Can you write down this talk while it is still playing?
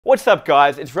What's up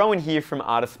guys, it's Rowan here from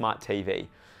Smart TV.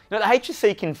 Now the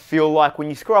HSC can feel like when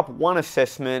you screw up one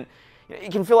assessment, it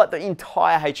can feel like the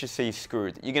entire HSC is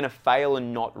screwed, that you're going to fail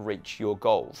and not reach your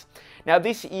goals. Now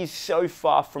this is so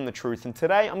far from the truth, and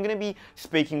today I'm going to be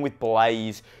speaking with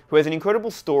Blaze, who has an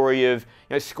incredible story of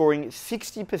scoring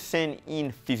 60%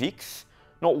 in physics,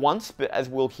 not once, but as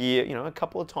we'll hear, a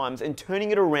couple of times, and turning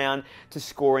it around to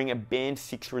scoring a Band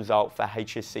 6 result for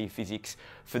HSC Physics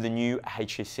for the new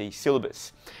HSC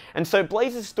syllabus. And so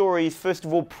Blaze's story is first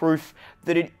of all proof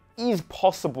that it is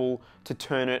possible to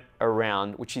turn it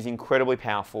around, which is incredibly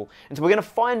powerful. And so we're going to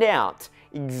find out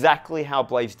exactly how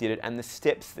Blaze did it and the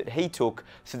steps that he took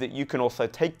so that you can also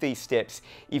take these steps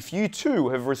if you too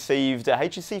have received a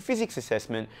HSC Physics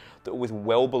assessment that was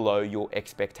well below your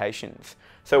expectations.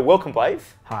 So welcome,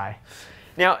 Blaze. Hi.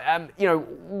 Now,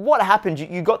 what happened?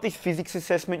 You got this physics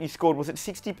assessment, you scored, was it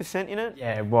 60% in it?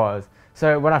 Yeah, it was.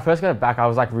 So when I first got it back, I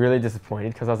was really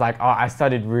disappointed because I was like, oh, I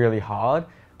studied really hard,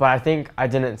 but I think I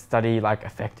didn't study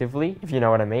effectively, if you know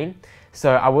what I mean.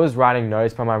 So I was writing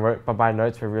notes, but my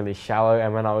notes were really shallow,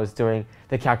 and when I was doing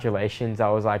the calculations, I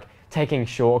was taking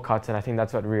shortcuts, and I think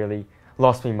that's what really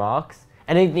lost me marks.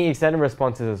 And the extended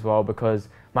responses as well, because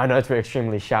my notes were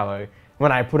extremely shallow.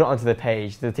 When I put it onto the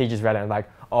page, the teachers read it and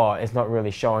oh, it's not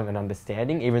really showing an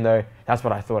understanding, even though that's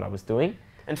what I thought I was doing.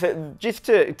 And so just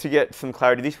to get some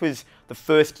clarity, this was the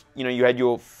first, you had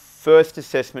your first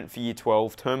assessment for Year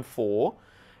 12, Term 4,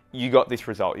 you got this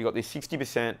result. You got this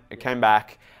 60%, it came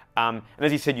back, and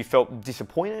as you said, you felt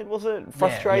disappointed, was it?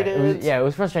 Frustrated? Yeah, it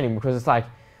was frustrating because it's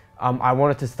I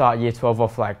wanted to start Year 12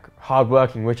 off hard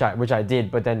working, which I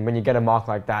did, but then when you get a mark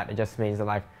like that, it just means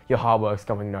that your hard work's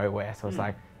going nowhere. So it's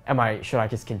should I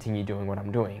just continue doing what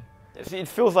I'm doing? It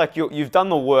feels like you've done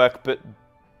the work, but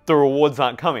the rewards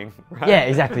aren't coming, right? Yeah,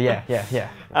 exactly, yeah.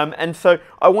 And so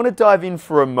I want to dive in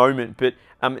for a moment, but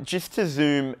just to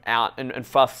zoom out and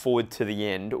fast forward to the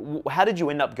end, how did you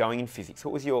end up going in physics?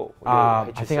 What was your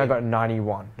HSC? I think I got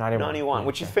 91,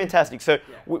 which is fantastic. So,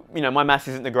 my maths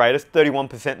isn't the greatest,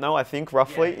 31% though, I think,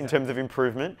 roughly, in terms of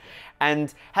improvement.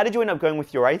 And how did you end up going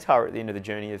with your ATAR at the end of the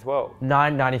journey as well?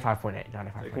 95.8.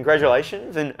 So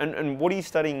congratulations. And what are you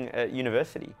studying at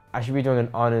university? I should be doing an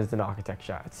honours in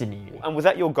architecture at Sydney Uni. And was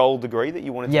that your goal degree that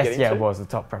you wanted to get into? Yes, yeah, it was the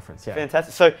top preference, yeah.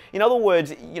 Fantastic. So, in other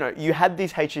words, you had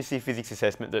this HSC Physics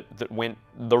assessment that went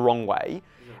the wrong way,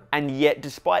 and yet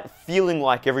despite feeling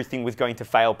like everything was going to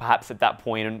fail perhaps at that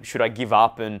point and should I give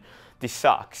up and this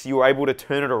sucks, you were able to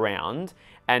turn it around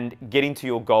and get into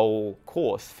your goal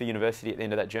course for university at the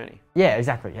end of that journey. Yeah,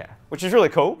 exactly, yeah. Which is really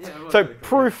cool. Yeah, so really cool,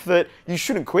 proof that you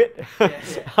shouldn't quit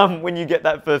when you get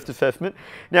that first assessment.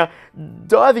 Now,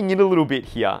 diving in a little bit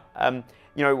here,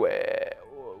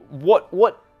 what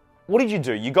did you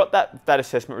do? You got that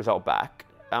assessment result back.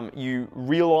 You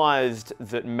realised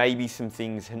that maybe some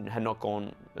things had not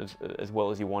gone as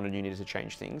well as you wanted, you needed to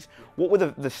change things. What were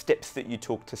the steps that you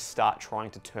took to start trying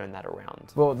to turn that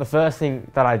around? Well, the first thing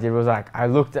that I did was I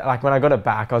looked at, when I got it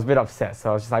back, I was a bit upset.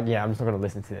 So I was just yeah, I'm just not going to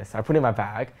listen to this. I put it in my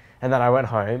bag, and then I went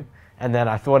home, and then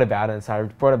I thought about it, and so I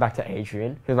brought it back to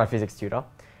Adrian, who's my physics tutor.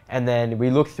 And then we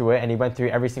looked through it, and he went through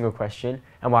every single question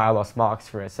and why I lost marks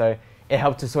for it. So it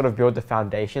helped to sort of build the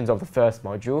foundations of the first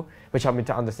module, which helped me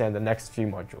to understand the next few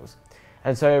modules.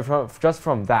 And so just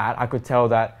from that, I could tell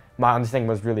that my understanding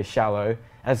was really shallow.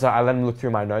 And so I let him look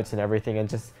through my notes and everything and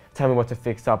just tell me what to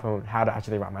fix up and how to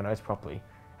actually write my notes properly.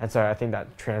 And so I think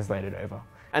that translated over.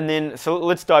 And then, so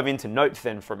let's dive into notes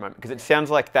then for a moment, because it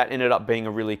sounds like that ended up being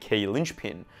a really key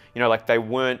linchpin. They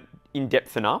weren't in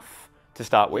depth enough to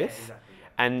start with, exactly.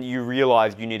 And you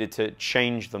realized you needed to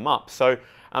change them up. So,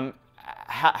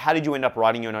 how did you end up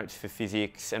writing your notes for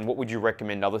physics, and what would you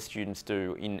recommend other students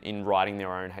do in writing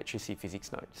their own HSC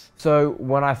Physics notes? So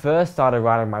when I first started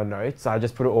writing my notes, I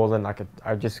just put it all in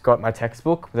I just got my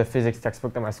textbook, the physics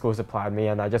textbook that my school supplied me,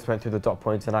 and I just went through the dot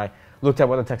points and I looked at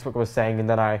what the textbook was saying, and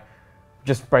then I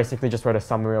basically wrote a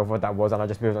summary of what that was, and I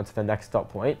just moved on to the next dot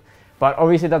point. But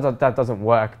obviously that doesn't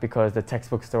work because the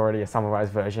textbook's already a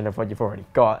summarized version of what you've already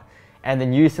got. And the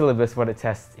new syllabus, what it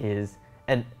tests is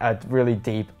a really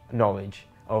deep knowledge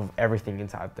of everything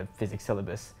inside the physics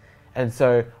syllabus. And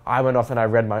so I went off and I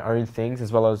read my own things,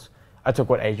 as well as I took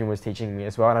what Adrian was teaching me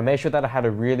as well. And I made sure that I had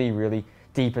a really, really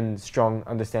deep and strong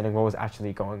understanding of what was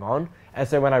actually going on. And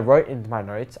so when I wrote into my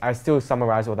notes, I still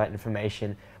summarized all that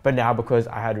information. But now because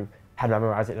I had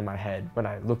memorized it in my head, when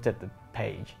I looked at the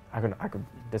page, I could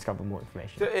discover more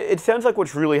information. So it sounds like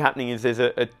what's really happening is there's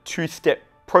a two-step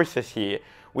process here,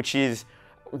 which is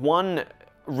one,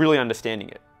 really understanding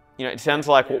it. You know, it sounds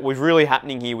like what was really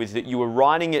happening here was that you were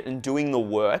writing it and doing the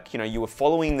work. You know, you were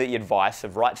following the advice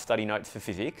of write study notes for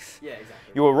physics. Yeah,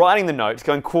 exactly. You were writing the notes,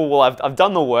 going, cool, well, I've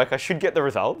done the work, I should get the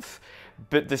results.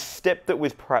 But the step that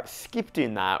was perhaps skipped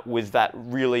in that was that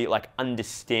really like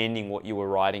understanding what you were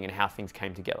writing and how things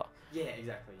came together. Yeah,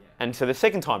 exactly. Yeah. And so the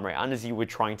second time around, as you were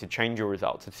trying to change your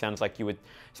results, it sounds like you were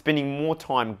spending more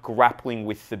time grappling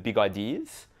with the big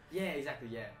ideas. Yeah, exactly.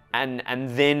 Yeah. And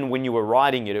then when you were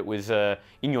writing it, it was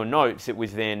in your notes. It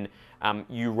was then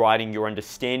you writing your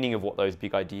understanding of what those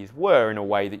big ideas were in a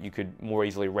way that you could more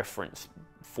easily reference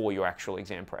for your actual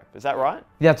exam prep. Is that right?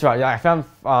 Yeah, that's right. Yeah, I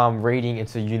found reading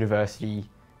into university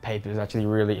papers actually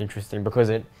really interesting because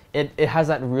it has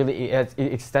that really, it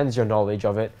extends your knowledge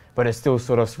of it, but it's still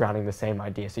sort of surrounding the same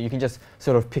idea. So you can just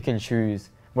sort of pick and choose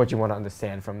what you want to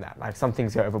understand from that. Like some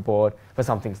things go overboard, but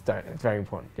some things don't. It's very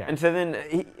important. Yeah. And so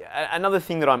then another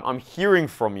thing that I'm hearing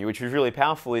from you, which was really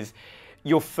powerful, is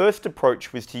your first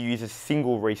approach was to use a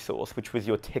single resource, which was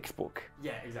your textbook.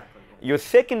 Yeah, exactly. Your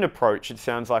second approach, it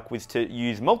sounds like, was to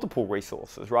use multiple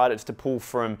resources, right? It's to pull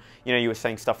from, you know, you were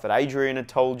saying stuff that Adrian had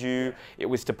told you. Yeah. It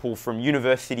was to pull from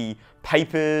university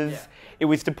papers. Yeah. It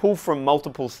was to pull from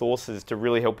multiple sources to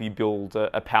really help you build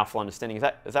a powerful understanding. Is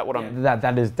that what I'm...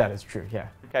 That is true, yeah.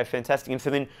 Okay, fantastic. And so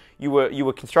then you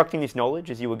were constructing this knowledge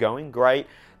as you were going. Great.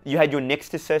 You had your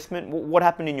next assessment. What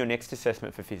happened in your next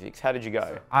assessment for physics? How did you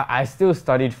go? I still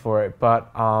studied for it,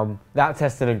 but that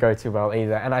test didn't go too well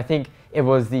either. And I think it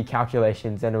was the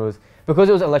calculations, and it was because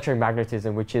it was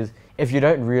electromagnetism, which is, if you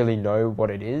don't really know what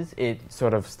it is, it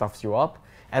sort of stuffs you up.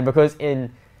 And because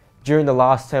during the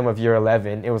last term of year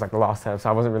 11, it was like the last term, so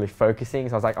I wasn't really focusing.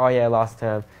 So I was like, oh yeah, last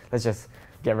term, let's just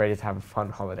get ready to have a fun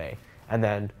holiday. And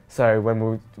then, so when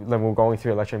we were going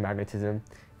through electromagnetism,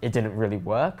 it didn't really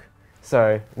work.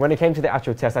 So when it came to the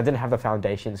actual test, I didn't have the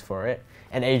foundations for it,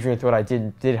 and Adrian thought I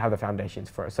did have the foundations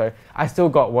for it. So I still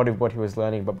got what he was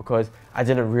learning, but because I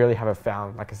didn't really have a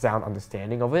sound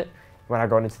understanding of it, when I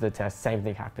got into the test, same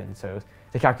thing happened. So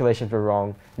the calculations were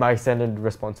wrong. My extended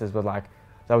responses were like,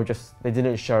 they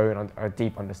didn't show a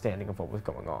deep understanding of what was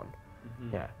going on.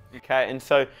 Mm-hmm. Yeah. Okay, and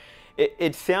so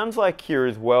it sounds like here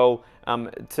as well,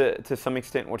 to some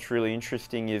extent, what's really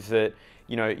interesting is that,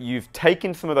 you know, you've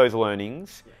taken some of those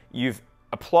learnings, you've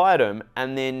applied them,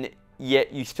 and then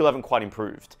yet you still haven't quite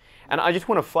improved. And I just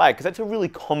want to flag, because that's a really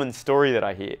common story that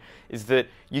I hear, is that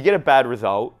you get a bad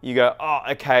result, you go, oh,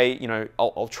 okay, you know,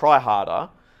 I'll try harder,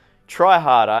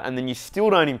 and then you still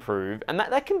don't improve. And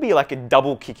that can be like a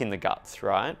double kick in the guts,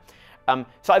 right?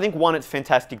 So I think, one, it's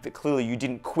fantastic that clearly you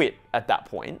didn't quit at that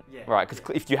point, right? Because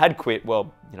if you had quit,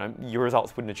 well, you know, your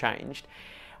results wouldn't have changed.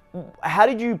 How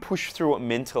did you push through it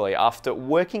mentally after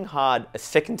working hard a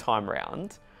second time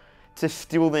round to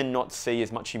still then not see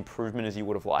as much improvement as you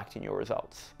would have liked in your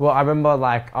results? Well, I remember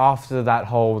like after the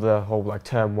whole like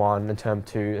term 1 and term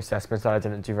 2 assessments that I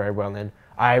didn't do very well in,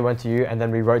 I went to you and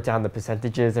then we wrote down the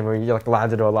percentages and we like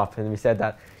lined it all up, and we said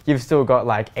that you've still got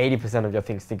like 80% of your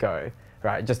things to go,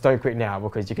 right? Just don't quit now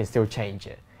because you can still change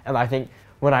it. And I think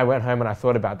when I went home and I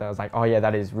thought about that, I was like, oh yeah,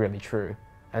 that is really true.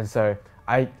 And so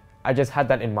I just had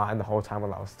that in mind the whole time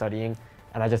while I was studying,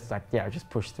 and I just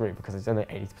pushed through because it's only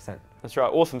 80%. That's right,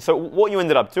 awesome. So what you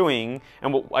ended up doing,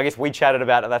 and what I guess we chatted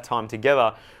about at that time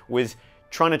together, was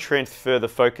trying to transfer the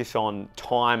focus on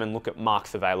time and look at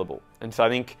marks available. And so I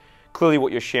think clearly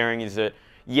what you're sharing is that,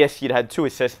 yes, you'd had 2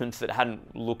 assessments that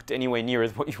hadn't looked anywhere near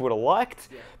as what you would have liked,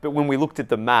 but when we looked at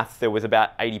the math, there was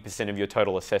about 80% of your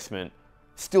total assessment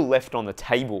still left on the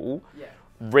table,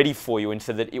 ready for you, and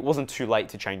so that it wasn't too late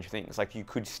to change things. Like you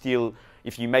could still,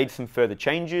 if you made some further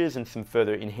changes and some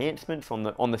further enhancements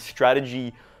on the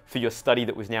strategy for your study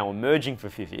that was now emerging for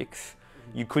physics,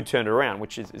 you could turn it around,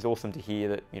 which is awesome to hear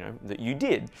that, you know, that you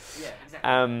did. Yeah,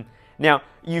 exactly. Now,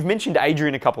 you've mentioned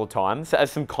Adrian a couple of times. So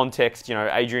as some context, you know,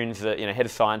 Adrian's the head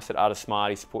of science at AOSTV.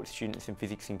 He supports students in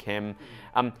physics and chem.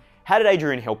 How did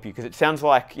Adrian help you? Because it sounds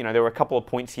like, you know, there were a couple of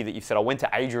points here that you said, I went to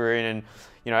Adrian and,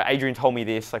 you know, Adrian told me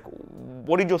this. Like,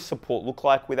 what did your support look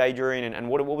like with Adrian, and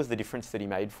what was the difference that he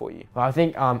made for you? Well, I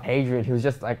think Adrian, he was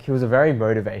a very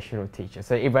motivational teacher.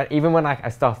 So even when I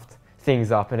stuffed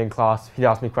things up and in class, he'd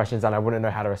ask me questions and I wouldn't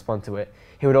know how to respond to it,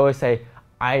 he would always say,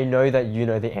 I know that you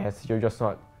know the answer, you're just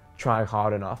not trying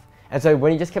hard enough. And so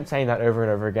when he just kept saying that over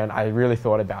and over again, I really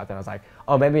thought about that. I was like,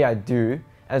 oh, maybe I do.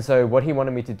 And so what he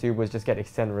wanted me to do was just get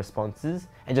extended responses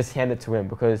and just hand it to him,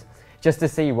 because just to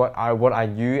see what I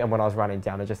knew and what I was writing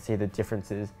down, and just see the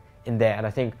differences in there. And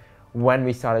I think when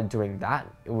we started doing that,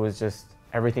 it was just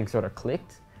everything sort of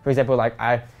clicked. For example, like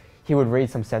he would read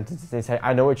some sentences and say,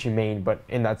 I know what you mean, but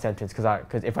in that sentence,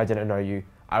 because if I didn't know you,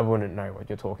 I wouldn't know what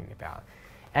you're talking about.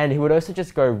 And he would also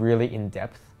just go really in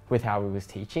depth with how he was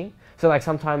teaching. So like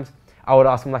sometimes I would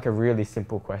ask him like a really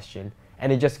simple question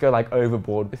and he'd just go like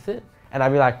overboard with it. And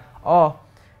I'd be like, oh,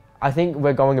 I think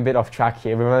we're going a bit off track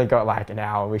here. We've only got like an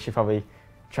hour. We should probably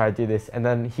try to do this. And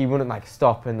then he wouldn't like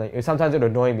stop, and like sometimes it would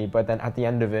annoy me, but then at the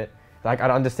end of it, like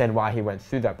I'd understand why he went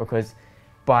through that, because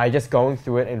by just going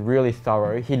through it and really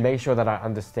thorough, he'd make sure that I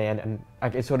understand, and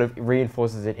like it sort of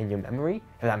reinforces it in your memory,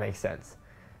 if that makes sense.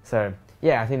 So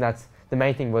yeah, I think that's the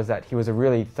main thing, was that he was a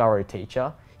really thorough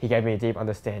teacher. He gave me a deep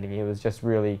understanding. He was just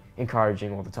really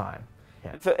encouraging all the time.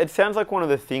 Yeah. So it sounds like one of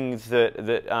the things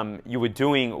that you were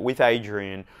doing with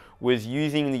Adrian was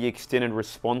using the extended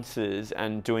responses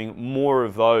and doing more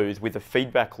of those with a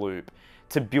feedback loop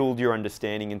to build your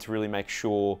understanding and to really make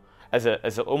sure,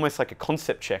 as almost like a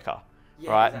concept checker,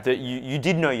 right? Exactly. That you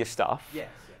did know your stuff, yes,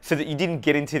 so that you didn't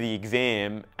get into the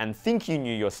exam and think you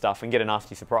knew your stuff and get a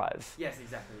nasty surprise. Yes,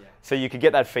 exactly, yeah. So you could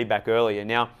get that feedback earlier.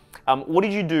 Now, what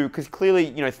did you do? Because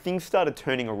clearly, things started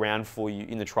turning around for you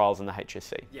in the trials and the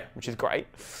HSC, which is great.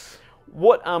 Yeah.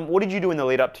 What did you do in the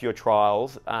lead up to your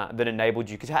trials that enabled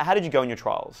you? Because how did you go in your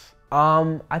trials?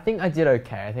 I think I did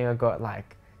okay. I think I got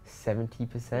like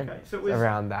 70%, okay. So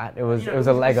around that. It was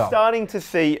a leg up. Starting to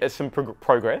see some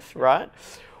progress, right?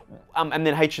 And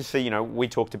then HSC, we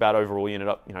talked about overall. You ended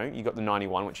up, you got the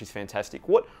 91, which is fantastic.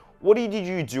 What did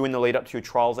you do in the lead up to your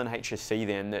trials and HSC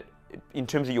then, that in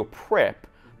terms of your prep,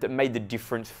 that made the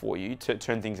difference for you to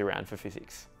turn things around for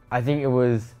physics? I think it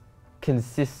was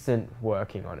consistent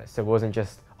working on it. So it wasn't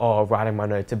just writing my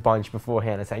notes a bunch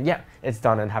beforehand and saying, yeah, it's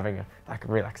done, and having a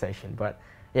relaxation. But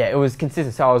yeah, it was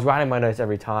consistent. So I was writing my notes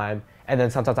every time, and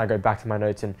then sometimes I go back to my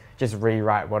notes and just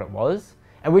rewrite what it was.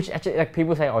 And which actually, like,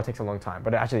 people say, it takes a long time,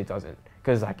 but it actually doesn't,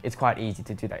 because like it's quite easy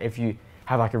to do that if you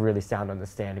have like a really sound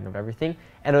understanding of everything.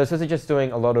 And it was also just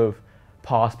doing a lot of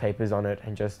past papers on it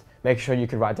and just make sure you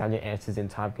could write down your answers in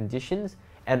time conditions,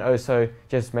 and also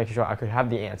just making sure I could have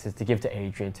the answers to give to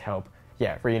Adrian to help,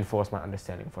 reinforce my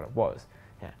understanding of what it was.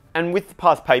 Yeah. And with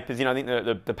past papers, I think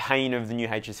the pain of the new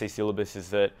HSC syllabus is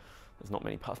that there's not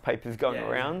many past papers going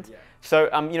around. Yeah. So,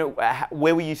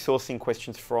 where were you sourcing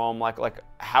questions from? Like,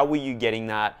 how were you getting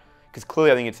that? Because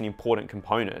clearly I think it's an important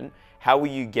component. How were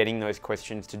you getting those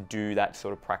questions to do that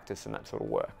sort of practice and that sort of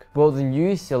work? Well, the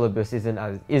new syllabus isn't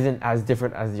as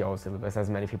different as the old syllabus, as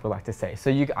many people like to say.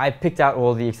 So I picked out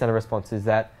all the extended responses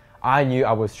that I knew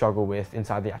I would struggle with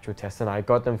inside the actual test, and I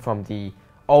got them from the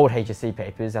old HSC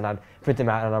papers, and I'd print them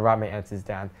out and I'd write my answers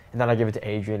down, and then I'd give it to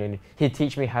Adrian, and he'd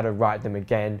teach me how to write them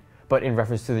again, but in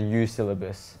reference to the new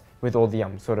syllabus with all the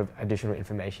sort of additional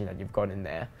information that you've got in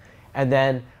there. And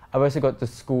then I've also got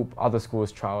the other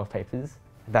schools' trial papers,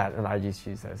 and I just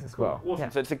use those as well. Awesome. Yeah.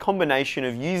 So it's a combination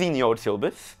of using the old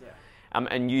syllabus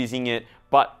and using it,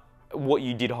 but what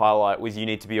you did highlight was you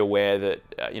need to be aware that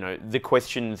the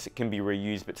questions can be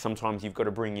reused, but sometimes you've got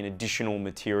to bring in additional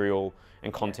material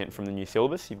and content from the new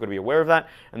syllabus. You've got to be aware of that,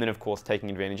 and then of course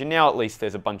taking advantage. And now at least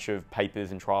there's a bunch of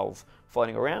papers and trials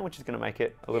floating around, which is going to make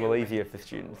it a little easier for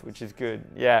students, which is good.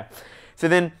 Yeah. So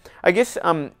then, I guess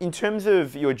in terms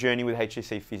of your journey with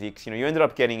HSC Physics, you ended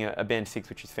up getting a Band 6,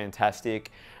 which is fantastic.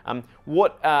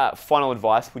 What final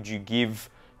advice would you give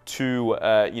to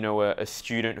a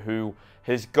student who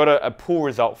has got a poor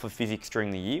result for physics during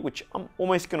the year, which I'm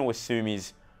almost going to assume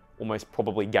is almost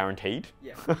probably guaranteed,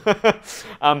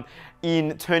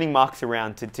 in turning marks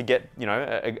around to get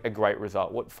a great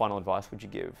result? What final advice would you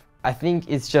give? I think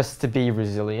it's just to be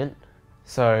resilient.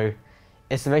 So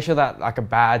it's to make sure that like a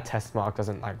bad test mark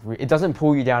doesn't it doesn't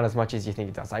pull you down as much as you think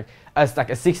it does. Like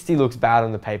a 60 looks bad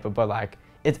on the paper, but like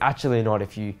it's actually not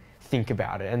if you think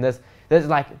about it. And there's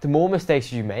like the more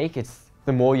mistakes you make, it's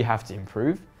the more you have to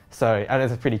improve. So, and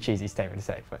it's a pretty cheesy statement to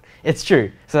say, but it's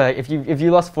true. So if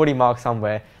you lost 40 marks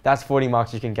somewhere, that's 40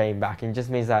 marks you can gain back. And it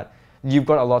just means that you've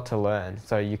got a lot to learn,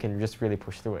 so you can just really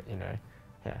push through it,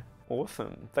 Yeah.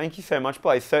 Awesome. Thank you so much,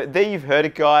 Blaze. So there you've heard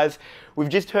it, guys. We've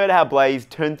just heard how Blaze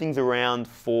turned things around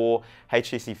for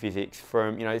HSC Physics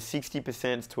from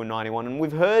 60% to a 91, and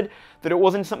we've heard that it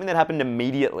wasn't something that happened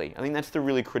immediately. I think that's the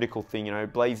really critical thing.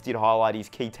 Blaze did highlight his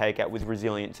key takeout with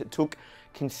resilience. It took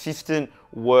consistent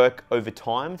work over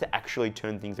time to actually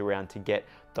turn things around to get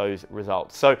those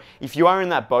results. So if you are in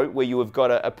that boat where you have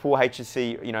got a poor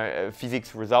HSC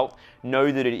physics result,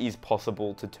 know that it is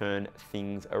possible to turn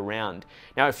things around.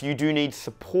 Now, if you do need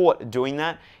support doing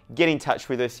that, get in touch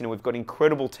with us. We've got an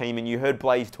incredible team, and you heard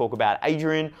Blaze talk about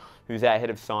Adrian, who's our head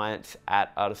of science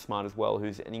at AOSTV as well,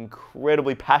 who's an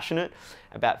incredibly passionate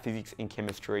about physics and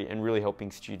chemistry and really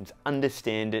helping students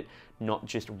understand it, not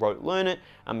just rote learn it,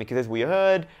 because as we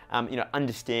heard,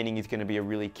 understanding is going to be a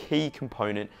really key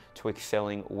component to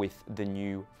excelling with the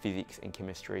new physics and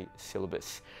chemistry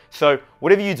syllabus. So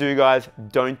whatever you do, guys,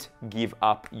 don't give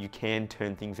up. You can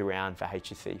turn things around for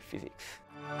HSC Physics.